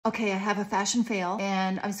Okay, I have a fashion fail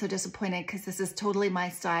and I'm so disappointed because this is totally my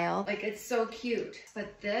style. Like, it's so cute.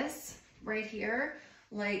 But this right here,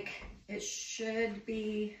 like, it should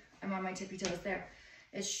be, I'm on my tippy toes there.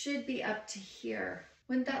 It should be up to here.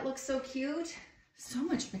 Wouldn't that look so cute? So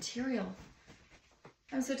much material.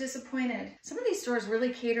 I'm so disappointed. Some of these stores really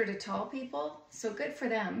cater to tall people, so good for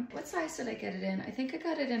them. What size did I get it in? I think I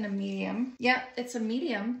got it in a medium. Yeah, it's a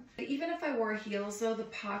medium. Even if I wore heels though, the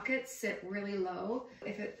pockets sit really low.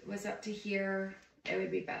 If it was up to here, it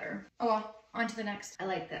would be better. Oh well, on to the next. I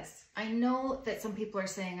like this. I know that some people are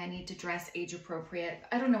saying I need to dress age appropriate.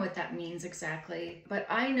 I don't know what that means exactly, but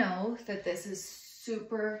I know that this is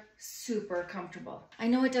super, super comfortable. I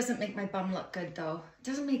know it doesn't make my bum look good though. It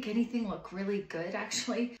doesn't make anything look really good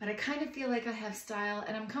actually, but I kind of feel like I have style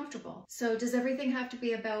and I'm comfortable. So does everything have to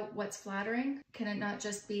be about what's flattering? Can it not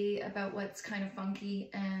just be about what's kind of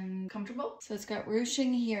funky and comfortable? So it's got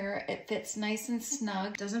ruching here. It fits nice and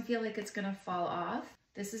snug. Doesn't feel like it's gonna fall off.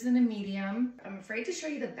 This is in a medium. I'm afraid to show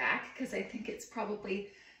you the back because I think it's probably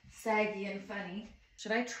saggy and funny.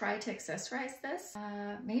 Should I try to accessorize this?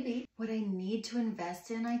 Maybe. What I need to invest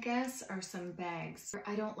in, I guess, are some bags.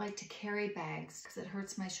 I don't like to carry bags because it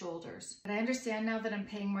hurts my shoulders. But I understand now that I'm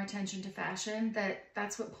paying more attention to fashion that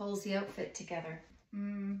that's what pulls the outfit together.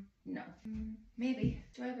 No. Maybe.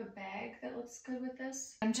 Do I have a bag that looks good with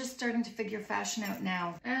this? I'm just starting to figure fashion out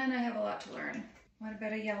now. And I have a lot to learn. What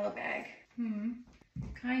about a yellow bag?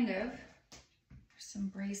 Kind of. Some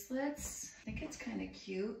bracelets. I think it's kind of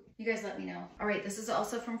cute. You guys let me know. All right, this is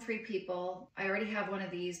also from Free People. I already have one of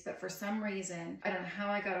these, but for some reason, I don't know how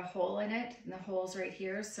I got a hole in it, and the hole's right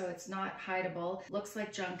here, so it's not hideable. Looks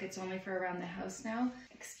like junk. It's only for around the house now.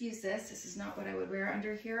 Excuse this is not what I would wear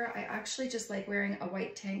under here. I actually just like wearing a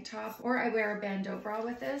white tank top, or I wear a bandeau bra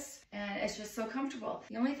with this, and it's just so comfortable.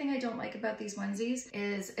 The only thing I don't like about these onesies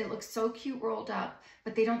is it looks so cute rolled up,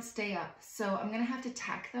 but they don't stay up. So I'm gonna have to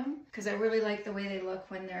tack them because I really like the way they look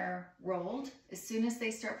when they're rolled. As soon as they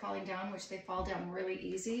start falling down, which they fall down really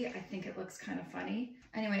easy, I think it looks kind of funny.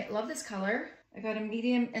 Anyway, love this color. I got a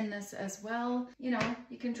medium in this as well. You know,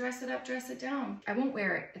 you can dress it up, dress it down. I won't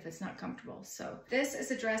wear it if it's not comfortable. So this is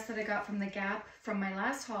a dress that I got from the Gap from my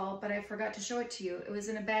last haul, but I forgot to show it to you. It was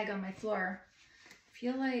in a bag on my floor. I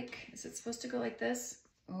feel like, is it supposed to go like this?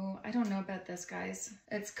 Oh, I don't know about this, guys.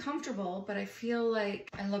 It's comfortable, but I feel like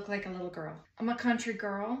I look like a little girl. I'm a country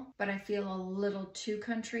girl, but I feel a little too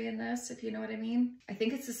country in this, if you know what I mean. I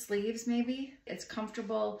think it's the sleeves, maybe. It's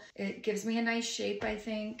comfortable. It gives me a nice shape, I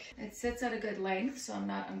think. It sits at a good length, so I'm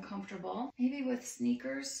not uncomfortable. Maybe with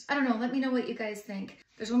sneakers. I don't know. Let me know what you guys think.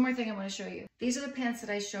 There's one more thing I want to show you. These are the pants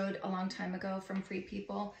that I showed a long time ago from Free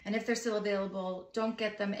People. And if they're still available, don't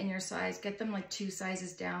get them in your size. Get them like 2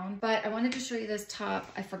 sizes down. But I wanted to show you this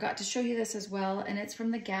top. I forgot to show you this as well. And it's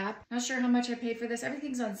from the Gap. Not sure how much I paid for this.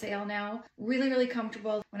 Everything's on sale now. Really, really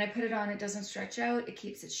comfortable. When I put it on, it doesn't stretch out. It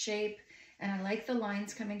keeps its shape. And I like the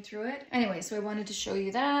lines coming through it. Anyway, so I wanted to show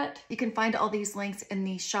you that. You can find all these links in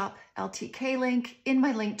the Shop LTK link in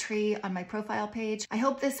my link tree on my profile page. I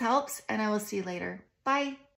hope this helps, and I will see you later. Bye.